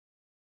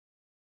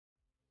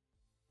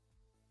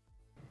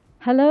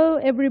Hello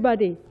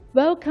everybody,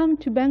 welcome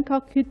to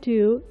Bangkok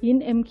Couture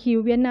in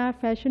MQ Vienna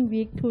Fashion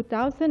Week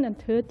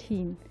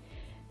 2013.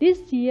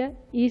 This year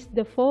is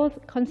the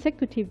fourth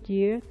consecutive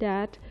year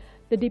that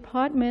the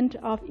Department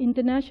of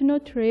International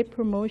Trade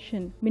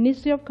Promotion,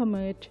 Ministry of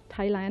Commerce,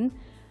 Thailand,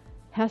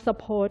 has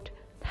supported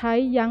Thai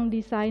young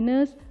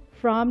designers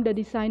from the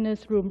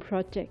Designers Room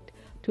project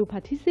to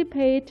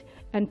participate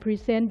and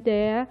present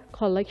their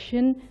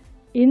collection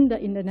in the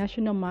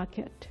international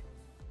market.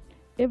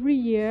 Every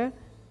year,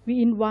 we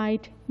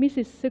invite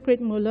Mrs. Sigrid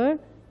Muller,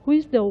 who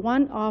is the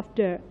one of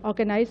the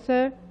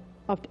organizer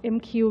of the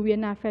MQ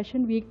Vienna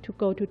Fashion Week, to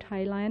go to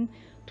Thailand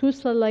to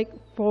select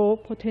 4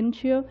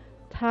 potential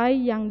Thai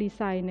young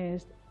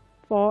designers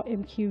for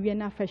MQ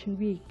Vienna Fashion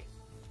Week.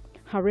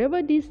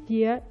 However, this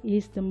year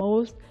is the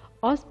most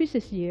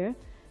auspicious year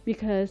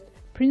because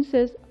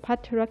Princess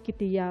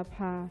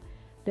Pattarakitiyapha,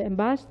 the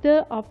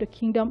ambassador of the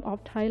Kingdom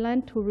of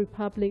Thailand to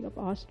Republic of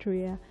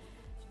Austria,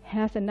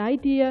 has an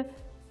idea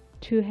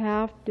to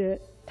have the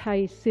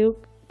Thai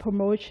silk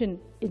promotion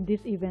in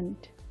this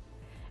event.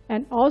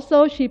 And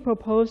also she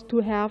proposed to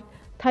have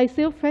Thai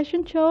silk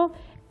fashion show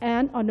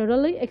and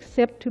honorably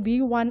accept to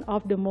be one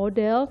of the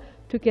models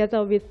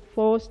together with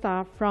 4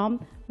 staff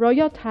from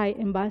Royal Thai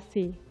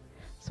Embassy.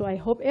 So I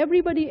hope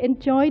everybody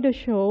enjoy the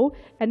show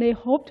and I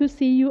hope to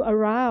see you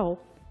around.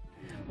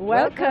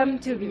 Welcome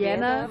to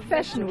Vienna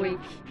Fashion Week.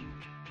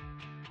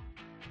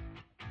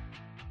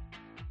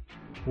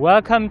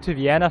 Welcome to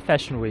Vienna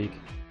Fashion Week.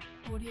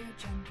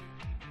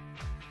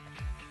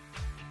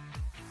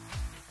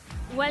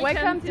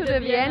 Welcome to the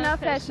Vienna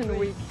Fashion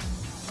Week.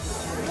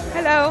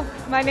 Hello,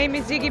 my name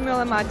is Ziggy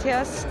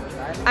Müller-Matthias.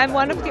 I'm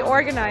one of the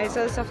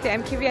organizers of the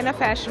MQ Vienna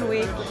Fashion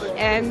Week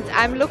and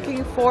I'm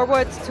looking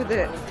forward to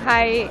the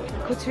Thai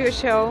couture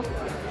show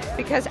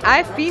because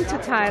I've been to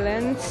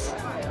Thailand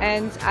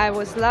and I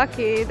was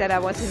lucky that I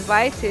was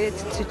invited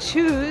to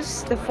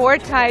choose the 4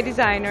 Thai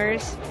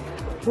designers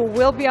who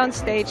will be on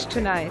stage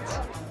tonight.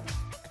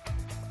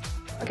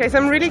 Okay, so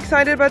I'm really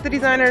excited about the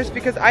designers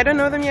because I don't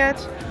know them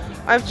yet.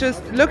 I've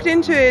just looked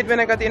into it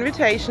when I got the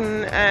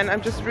invitation and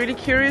I'm just really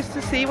curious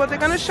to see what they're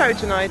going to show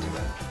tonight.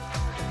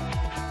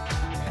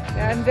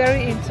 I'm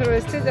very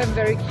interested and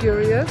very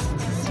curious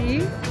to see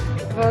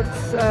what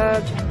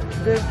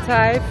the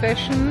Thai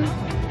fashion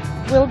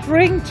will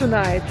bring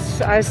tonight.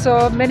 I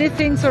saw many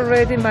things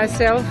already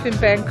myself in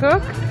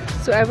Bangkok,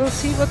 so I will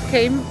see what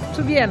came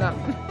to Vienna.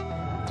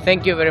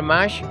 Thank you very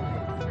much.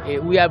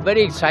 We are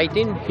very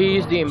excited. He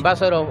is the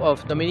ambassador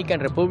of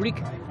Dominican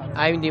Republic.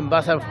 I'm the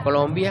ambassador of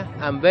Colombia.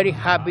 I'm very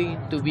happy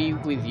to be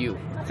with you.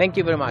 Thank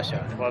you very much,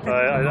 sir. But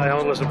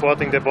I'm also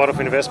supporting the Board of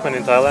Investment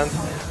in Thailand,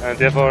 and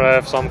therefore I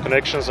have some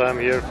connections. I'm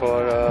here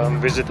for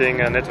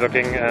visiting and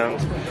networking and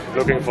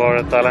looking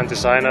for Thailand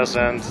designers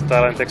and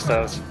Thailand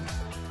textiles.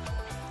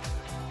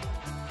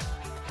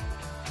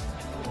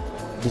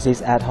 This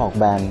is ADHOC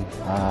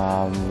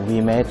band.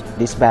 We made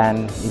this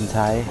band in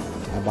Thai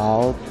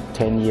about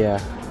 10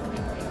 years,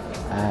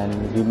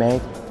 and we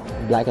make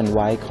black and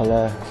white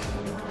color.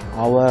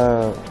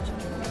 Our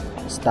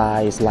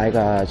style is like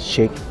a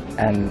chic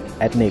and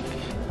ethnic.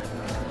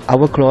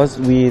 Our clothes,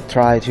 we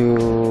try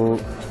to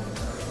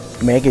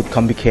make it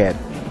complicated,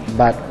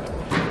 but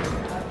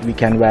we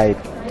can wear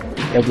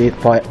it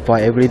for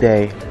every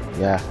day.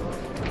 Yeah.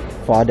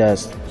 For the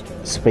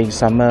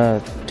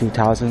spring-summer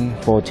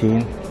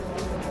 2014,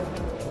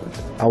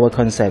 our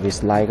concept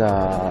is like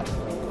a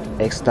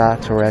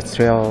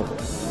extraterrestrial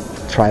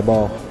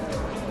tribal.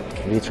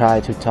 We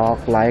try to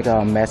talk like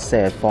a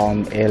message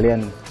from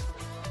alien.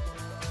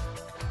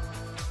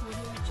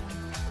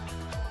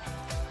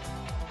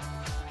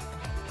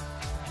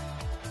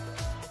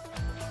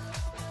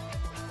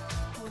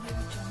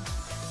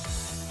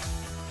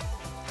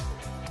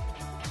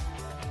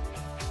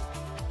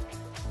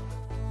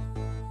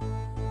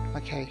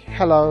 Okay,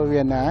 hello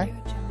Vienna.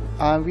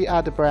 We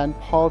are the brand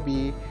Paul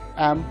B.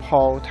 I'm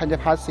Paul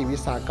Thanyapatsi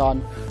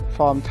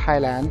from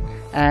Thailand.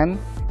 And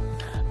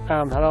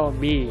Hello,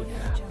 B.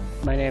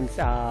 My name is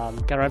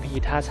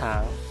Garapi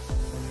Thachang.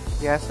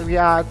 yes, we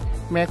are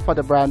made for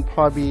the brand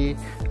Paul B.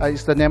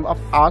 It's the name of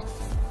us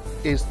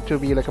is to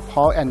be like a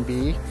Paul and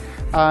B.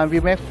 We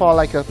make for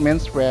like a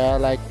menswear,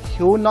 like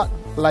who not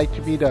like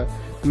to be the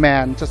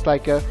man, just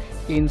like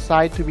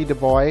inside to be the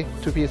boy,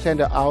 to present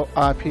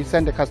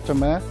the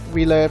customer.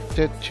 We love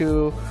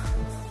to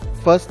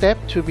first step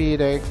to be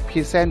the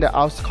present the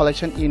out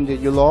collection in the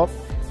Europe,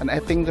 and I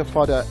think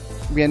for the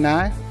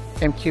Vienna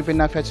MQ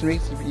Vienna Fashion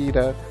Week will be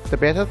the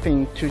better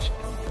thing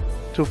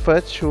to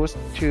first choose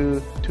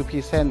to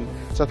present.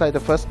 So like the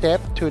first step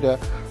to the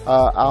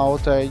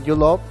out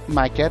Europe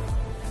market.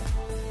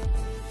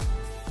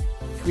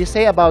 We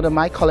say about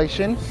my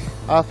collection.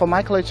 For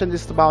my collection,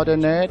 it's about the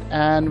nerd,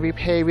 and we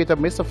pay with the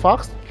Mr.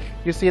 Fox.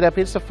 You see that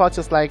Mr. Fox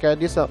is like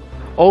this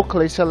old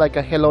collection, like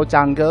a Hello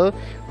Jungle,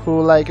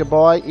 who like a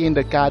boy in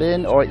the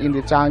garden or in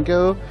the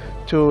jungle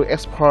to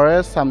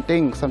explore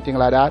something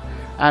like that.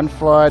 And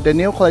for the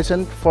new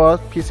collection for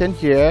present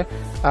here,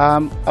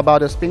 about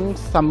the spring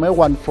summer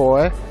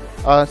 14,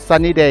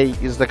 sunny day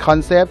is the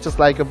concept, just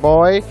like a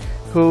boy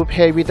who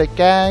play with the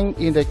gang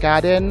in the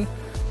garden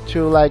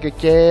to like a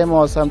game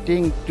or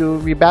something. Do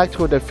we back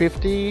to the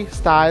 50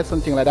 style,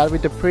 something like that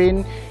with the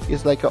print.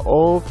 It's like an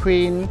old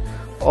print,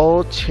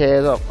 old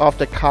shade of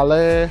the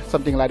color,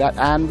 something like that.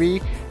 And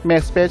we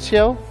make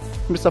special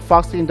Mr.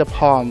 Fox in the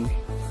palm,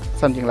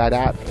 something like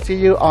that. See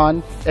you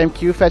on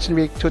MQ Fashion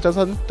Week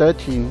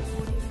 2013.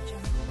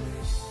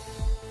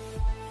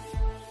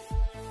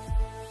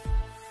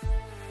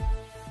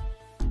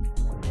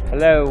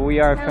 Hello, we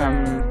are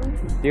from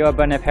the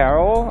Urban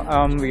Apparel.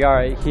 We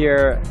are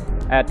here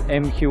at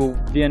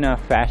MQ Vienna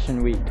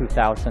Fashion Week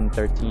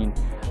 2013.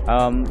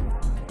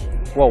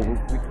 Well,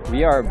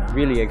 we are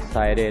really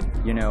excited,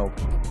 you know.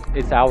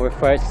 It's our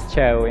first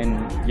show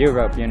in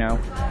Europe, you know.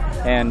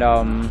 And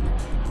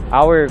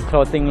our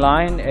clothing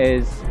line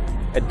is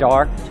a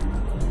dark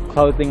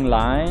clothing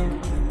line.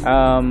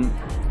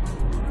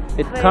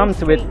 It very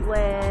comes with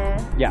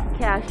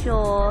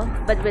casual,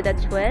 but with a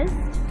twist.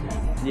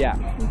 Yeah.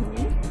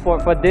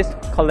 For this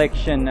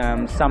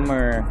collection,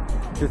 summer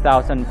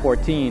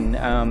 2014,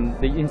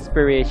 the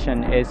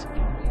inspiration is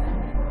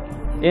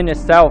in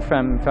itself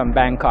from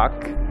Bangkok,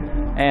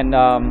 and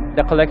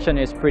the collection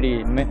is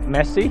pretty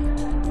messy.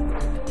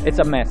 It's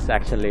a mess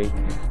actually,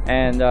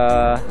 and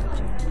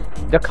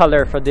the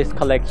color for this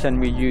collection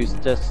we use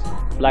just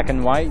black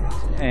and white,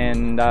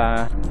 and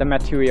the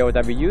material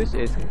that we use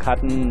is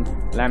cotton,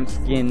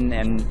 lambskin,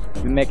 and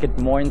we make it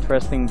more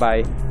interesting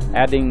by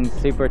adding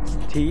zebra's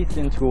teeth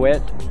into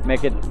it,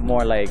 make it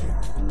more like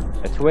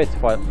a twist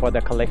for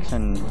the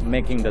collection,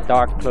 making the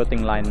dark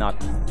clothing line not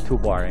too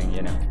boring,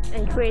 you know.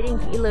 And creating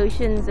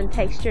illusions and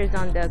textures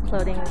on the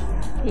clothing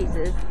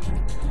pieces.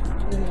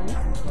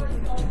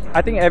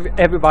 I think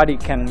everybody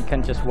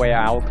can just wear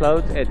our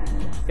clothes. It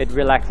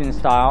relaxing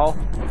style,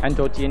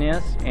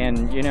 androgynous,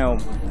 and you know,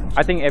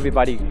 I think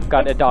everybody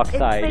got a dark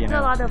side. It fits a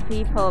lot of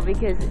people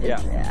because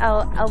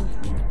our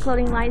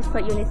clothing line is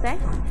quite unisex.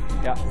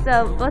 Yeah.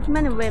 So both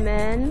men and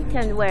women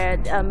can wear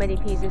many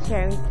pieces,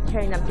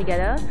 sharing them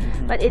together.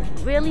 But it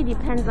really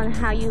depends on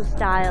how you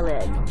style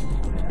it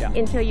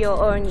into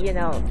your own, you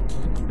know,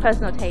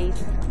 personal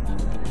taste.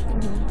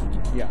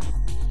 Yeah.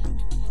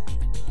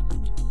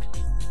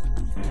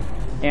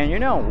 And you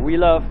know, we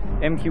love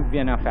MQ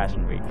Vienna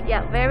Fashion Week.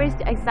 Yeah, very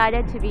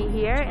excited to be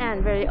here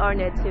and very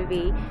honored to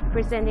be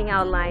presenting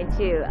our line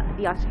to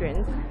the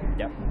Austrians.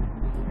 Yep.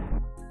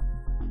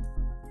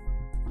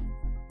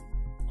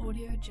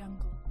 Audio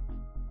Jungle.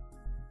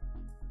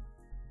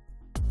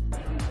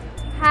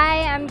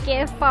 Hi, I'm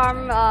Gift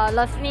from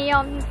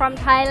Rotsaniyom from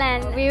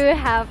Thailand. We will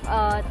have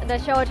the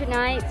show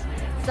tonight,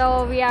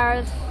 so we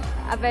are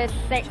a bit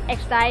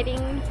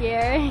exciting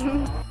here.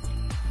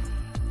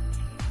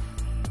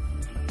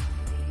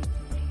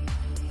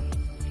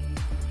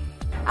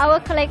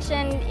 Our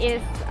collection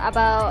is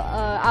about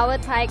our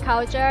Thai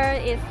culture.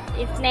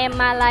 It's named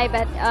Malay,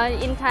 but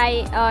in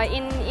Thai,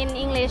 in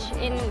English,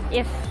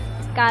 it's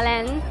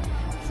Galan.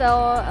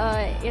 So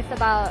it's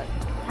about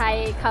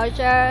Thai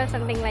culture,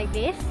 something like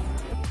this.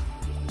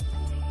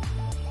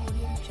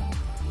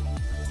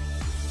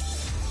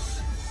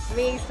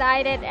 We're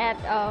excited at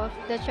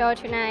the show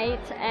tonight,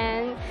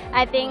 and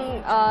I think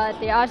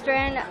the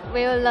Austrian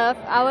will love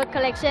our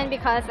collection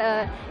because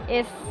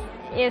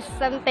it's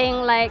something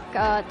like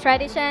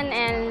tradition,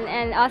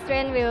 and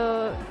Austrian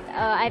will,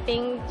 I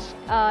think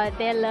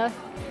they love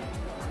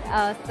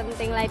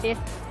something like this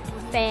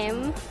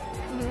same.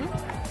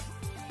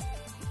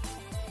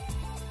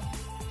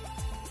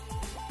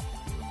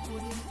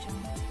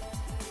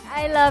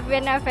 I love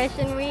Vienna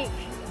Fashion Week.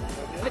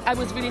 I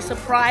was really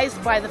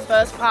surprised by the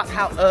first part,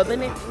 how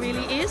urban it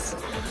really is.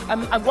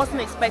 I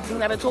wasn't expecting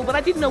that at all, but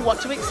I didn't know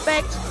what to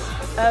expect.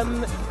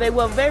 There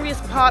were various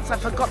parts, I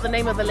forgot the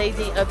name of the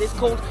lady, it's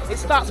called, it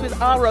starts with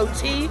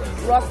R-O-T,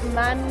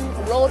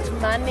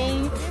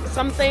 Rotsaniyom,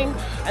 something,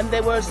 and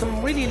there were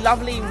some really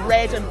lovely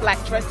red and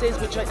black dresses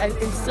which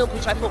in silk,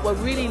 which I thought were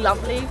really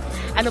lovely,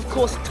 and of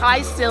course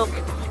Thai silk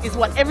is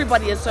what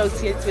everybody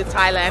associates with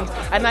Thailand,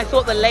 and I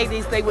thought the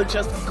ladies, they were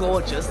just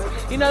gorgeous,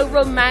 you know,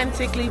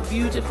 romantically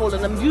beautiful,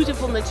 and the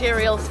beautiful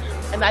materials,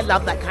 and I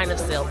love that kind of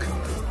silk.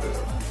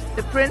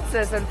 The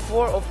princess and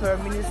 4 of her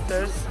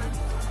ministers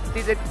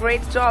did a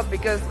great job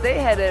because they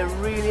had a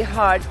really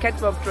hard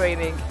catwalk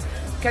training.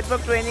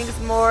 Catwalk training is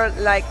more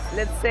like,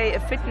 let's say, a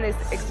fitness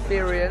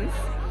experience.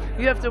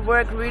 You have to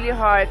work really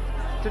hard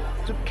to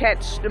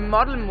catch the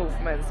model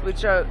movements,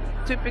 which are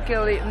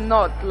typically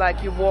not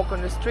like you walk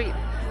on the street.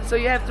 So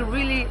you have to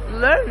really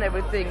learn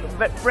everything,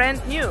 but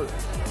brand new.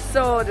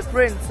 So the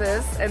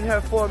princess and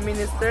her 4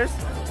 ministers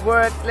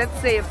worked, let's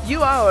say, a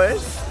few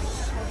hours,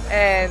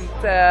 and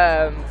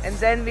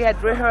then we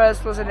had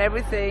rehearsals and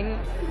everything.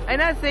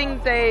 And I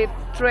think they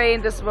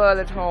trained as well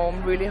at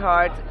home really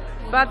hard.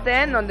 But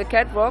then on the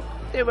catwalk,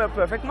 they were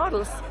perfect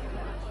models.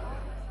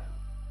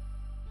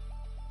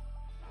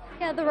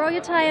 Yeah, the Royal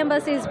Thai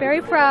Embassy is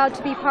very proud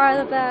to be part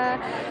of the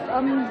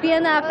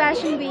Vienna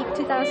Fashion Week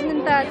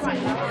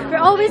 2013. We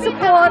always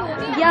support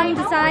young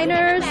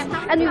designers,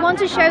 and we want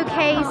to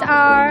showcase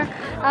our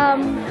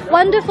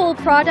wonderful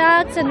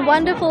products and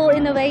wonderful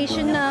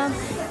innovation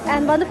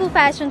and wonderful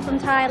fashion from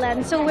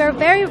Thailand. So we're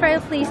very, very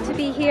pleased to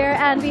be here,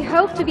 and we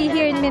hope to be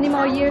here in many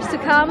more years to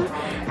come.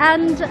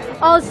 And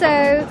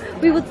also,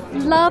 we would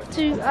love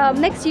to,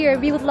 next year,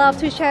 we would love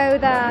to show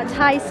the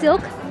Thai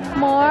silk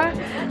more,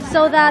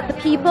 so that the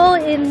people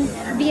in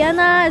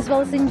Vienna as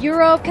well as in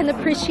Europe can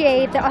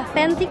appreciate the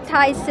authentic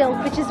Thai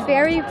silk, which is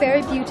very,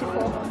 very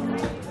beautiful.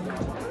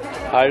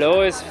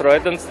 Hallo, es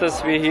freut uns,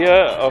 dass wir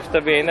hier auf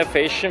der Vienna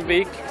Fashion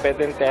Week bei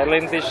den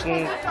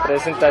thailändischen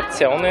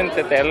Präsentationen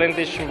der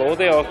thailändischen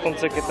Mode, auch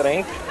unser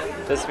Getränk,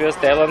 das wir aus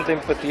Thailand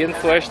importieren,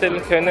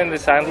 vorstellen können.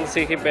 Es handelt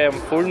sich hierbei um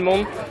Full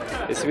Moon.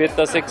 Es wird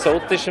aus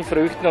exotischen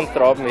Früchten und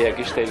Trauben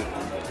hergestellt.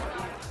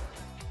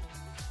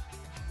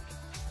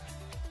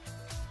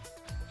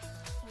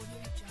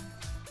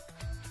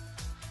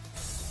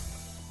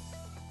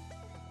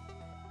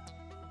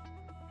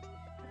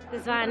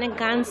 Das war eine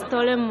ganz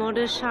tolle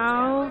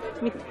Modeschau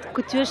mit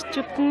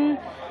Couturestücken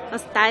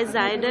aus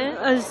Thai-Seide.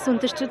 Als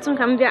Unterstützung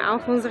haben wir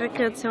auch unsere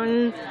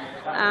Kreationen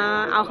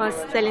auch aus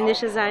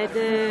thailändischer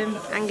Seite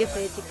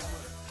angefertigt.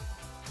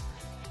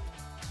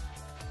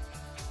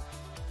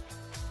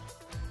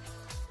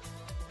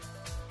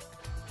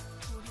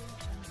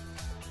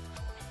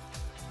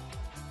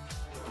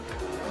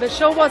 The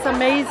show was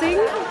amazing.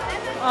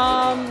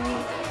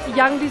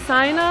 Young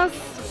designers,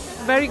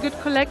 very good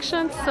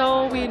collections,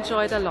 so we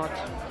enjoyed a lot.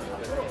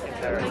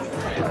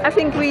 I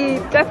think we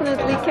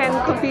definitely can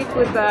compete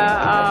with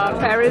the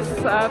Paris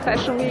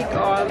Fashion Week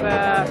or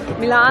the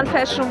Milan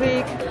Fashion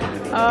Week.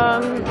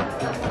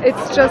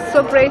 It's just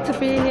so great to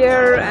be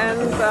here,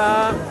 and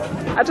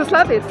I just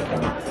love it.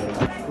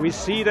 We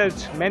see that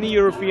many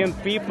European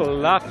people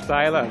love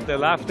Thailand. They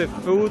love the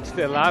food,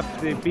 they love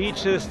the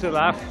beaches, they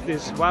love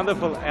this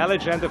wonderful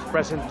elegance of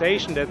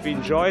presentation that we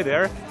enjoy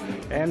there.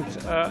 And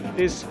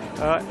this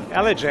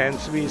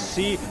elegance we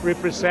see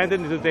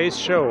represented in today's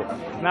show.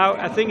 Now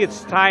I think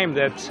it's time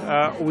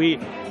that we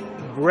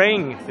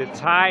bring the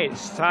Thai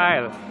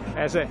style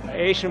as an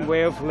Asian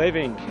way of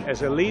living,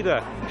 as a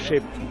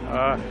leadership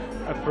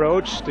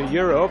approach to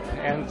Europe,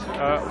 and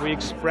we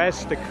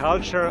express the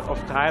culture of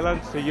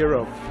Thailand to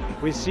Europe.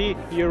 We see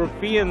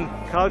European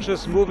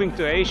cultures moving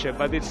to Asia,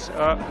 but it's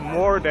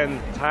more than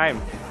time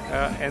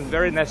and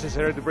very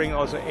necessary to bring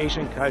also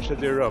Asian culture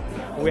to Europe.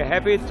 We're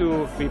happy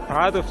to be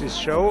part of this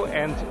show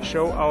and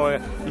show our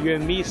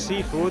Unyamanee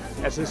seafood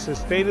as a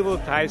sustainable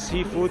Thai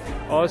seafood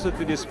also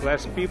to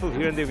displaced people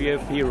here in the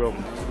VIP room.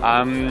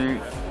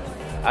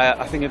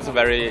 I think it's a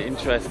very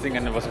interesting,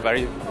 and it was a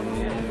very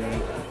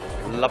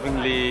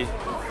lovingly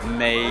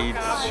made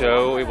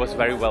show. It was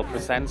very well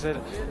presented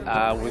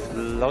with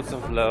lots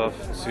of love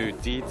to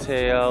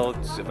detail,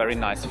 to very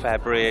nice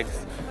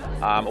fabrics.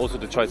 Also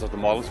the choice of the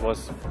models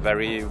was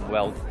very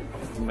well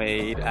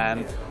made,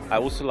 and I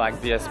also like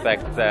the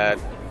aspect that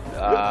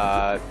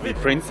the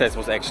princess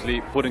was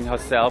actually putting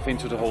herself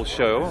into the whole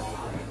show.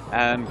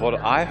 And what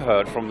I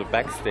heard from the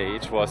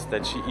backstage was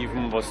that she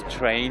even was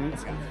trained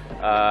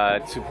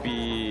to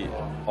be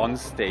on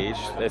stage,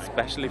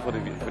 especially for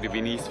the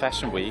Viennese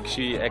Fashion Week.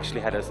 She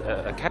actually had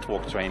a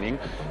catwalk training,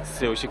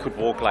 so she could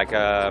walk like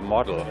a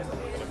model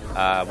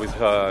with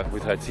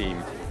her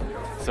team.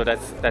 So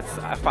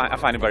I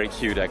find it very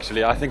cute,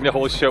 actually. I think the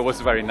whole show was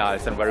very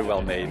nice and very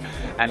well made,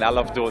 and I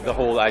love the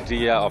whole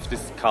idea of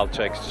this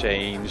culture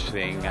exchange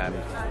thing. And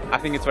I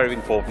think it's very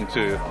important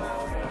to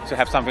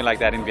have something like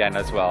that in Vienna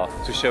as well,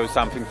 to show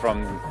something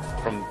from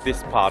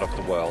this part of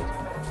the world.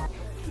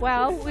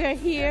 Well, we're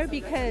here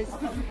because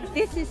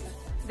this is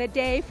the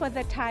day for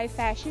the Thai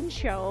fashion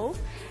show,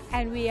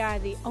 and we are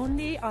the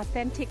only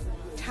authentic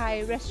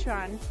Thai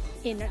restaurant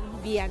in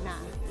Vienna.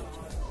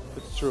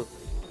 It's true.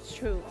 It's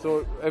true.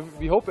 So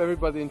we hope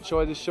everybody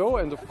enjoyed the show,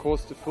 and of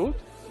course the food.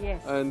 Yes.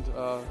 And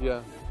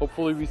yeah,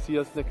 hopefully we see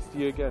us next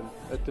year again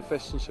at the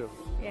fashion show.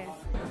 Yes.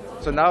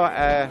 So now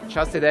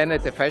just at the end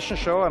of the fashion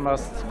show, I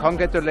must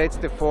congratulate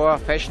the 4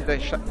 fashion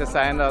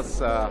designers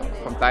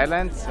from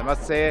Thailand. I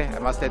must say, I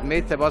must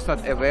admit, I was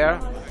not aware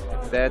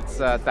that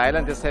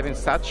Thailand is having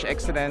such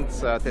excellent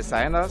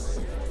designers.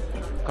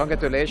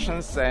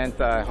 Congratulations, and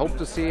I hope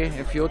to see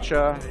in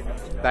future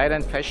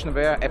Thailand fashion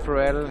wear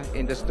apparel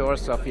in the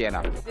stores of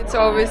Vienna. It's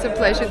always a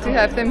pleasure to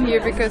have them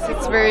here because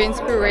it's very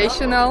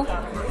inspirational.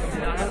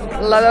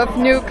 A lot of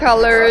new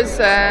colors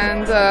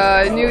and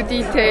new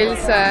details,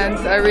 and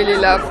I really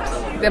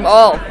loved them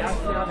all.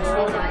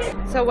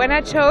 So when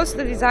I chose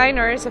the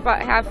designers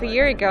about half a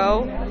year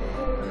ago,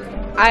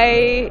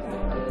 I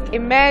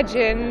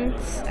imagined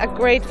a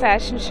great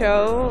fashion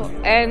show,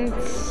 and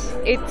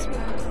it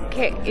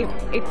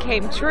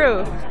came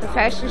true. The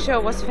fashion show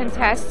was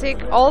fantastic.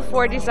 All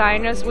 4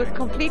 designers with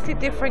completely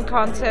different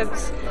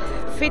concepts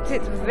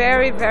fitted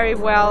very, very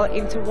well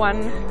into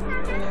one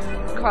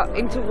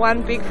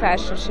big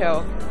fashion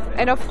show.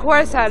 And of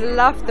course I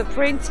loved the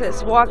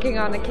princess walking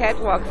on the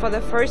catwalk for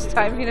the first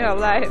time in her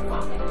life.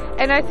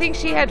 And I think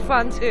she had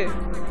fun too.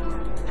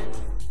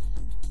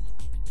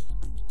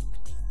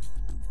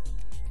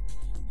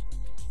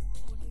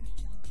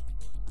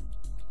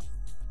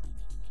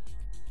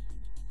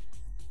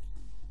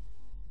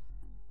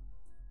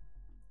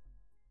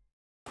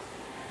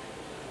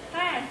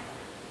 Hi,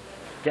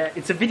 Yeah,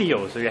 it's a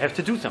video, so you have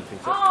to do something.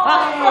 So. Oh,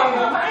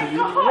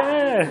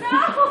 yeah.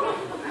 no!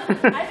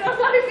 I don't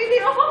want a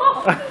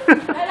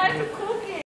video!